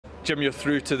Jim, you're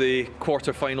through to the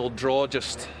quarter-final draw.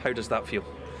 Just how does that feel?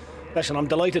 Listen, I'm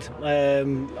delighted.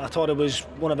 I thought it was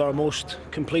one of our most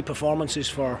complete performances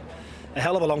for a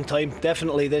hell of a long time.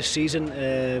 Definitely this season.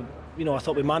 I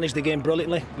thought we managed the game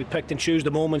brilliantly. We picked and chose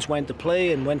the moments when to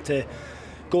play and when to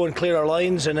go and clear our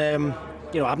lines. And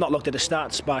I've not looked at the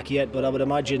stats back yet, but I would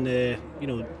imagine the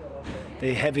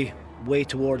heavy way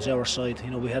towards our side.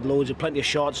 We had plenty of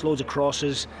shots, loads of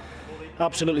crosses.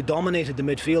 Absolutely dominated the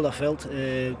midfield, I felt.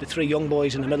 The three young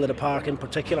boys in the middle of the park in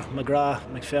particular, McGrath,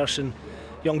 McPherson,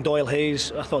 young Doyle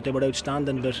Hayes, I thought they were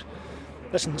outstanding. But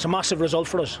listen, it's a massive result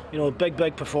for us.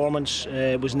 Big performance.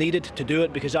 Was needed to do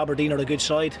it because Aberdeen are a good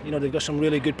side. They've got some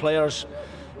really good players.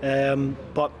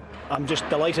 But I'm just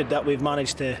delighted that we've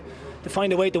managed to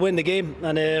find a way to win the game.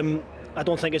 And I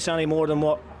don't think it's any more than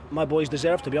what my boys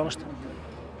deserve, to be honest.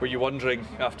 Were you wondering,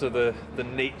 after the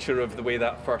nature of the way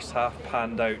that first half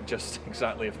panned out, just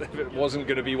exactly if it wasn't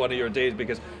going to be one of your days?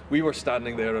 Because we were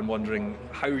standing there and wondering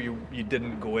how you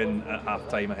didn't go in at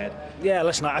half-time ahead. Yeah,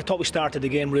 listen, I thought we started the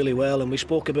game really well, and we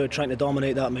spoke about trying to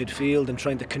dominate that midfield and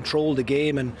trying to control the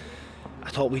game, and I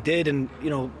thought we did. And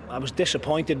I was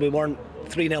disappointed we weren't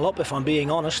 3-0 up, if I'm being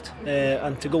honest,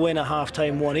 and to go in at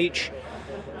half-time 1 each.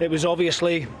 It was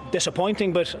obviously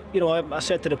disappointing, but I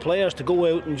said to the players to go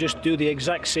out and just do the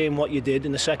exact same what you did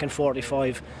in the second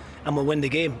 45 and we'll win the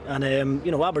game. And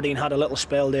Aberdeen had a little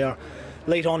spell there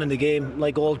late on in the game,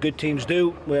 like all good teams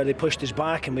do, where they pushed us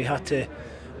back and we had to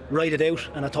ride it out,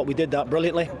 and I thought we did that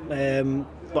brilliantly.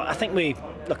 But I think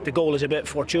the goal is a bit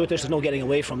fortuitous. There's no getting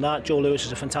away from that. Joe Lewis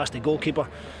is a fantastic goalkeeper.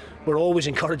 We're always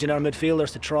encouraging our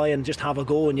midfielders to try and just have a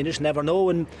go, and you just never know.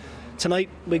 And tonight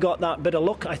we got that bit of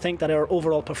luck, I think, that our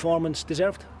overall performance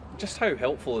deserved. Just how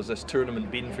helpful has this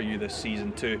tournament been for you this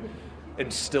season to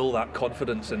instill that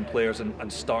confidence in players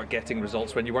and start getting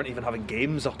results when you weren't even having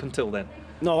games up until then?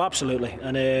 No, absolutely.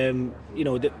 And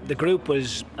the group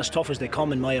was as tough as they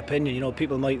come, in my opinion.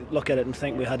 People might look at it and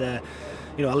think we had a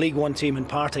League One team in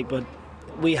Partick, but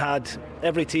we had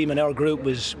every team in our group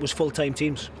was full-time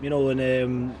teams,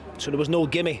 and so there was no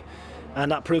gimme,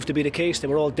 and that proved to be the case. They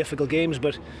were all difficult games,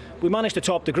 but we managed to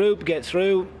top the group, get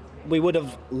through. We would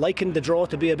have likened the draw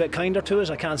to be a bit kinder to us.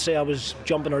 I can't say I was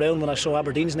jumping around when I saw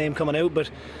Aberdeen's name coming out,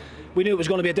 but we knew it was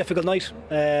going to be a difficult night.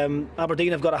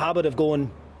 Aberdeen have got a habit of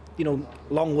going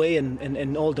long way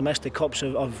in all domestic cups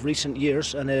of recent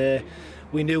years, and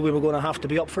we knew we were going to have to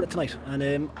be up for it tonight,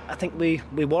 and I think we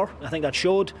were. I think that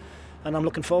showed, and I'm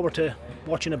looking forward to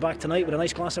watching it back tonight with a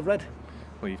nice glass of red.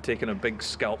 Well, you've taken a big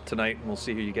scalp tonight, and we'll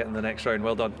see who you get in the next round.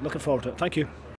 Well done. Looking forward to it. Thank you.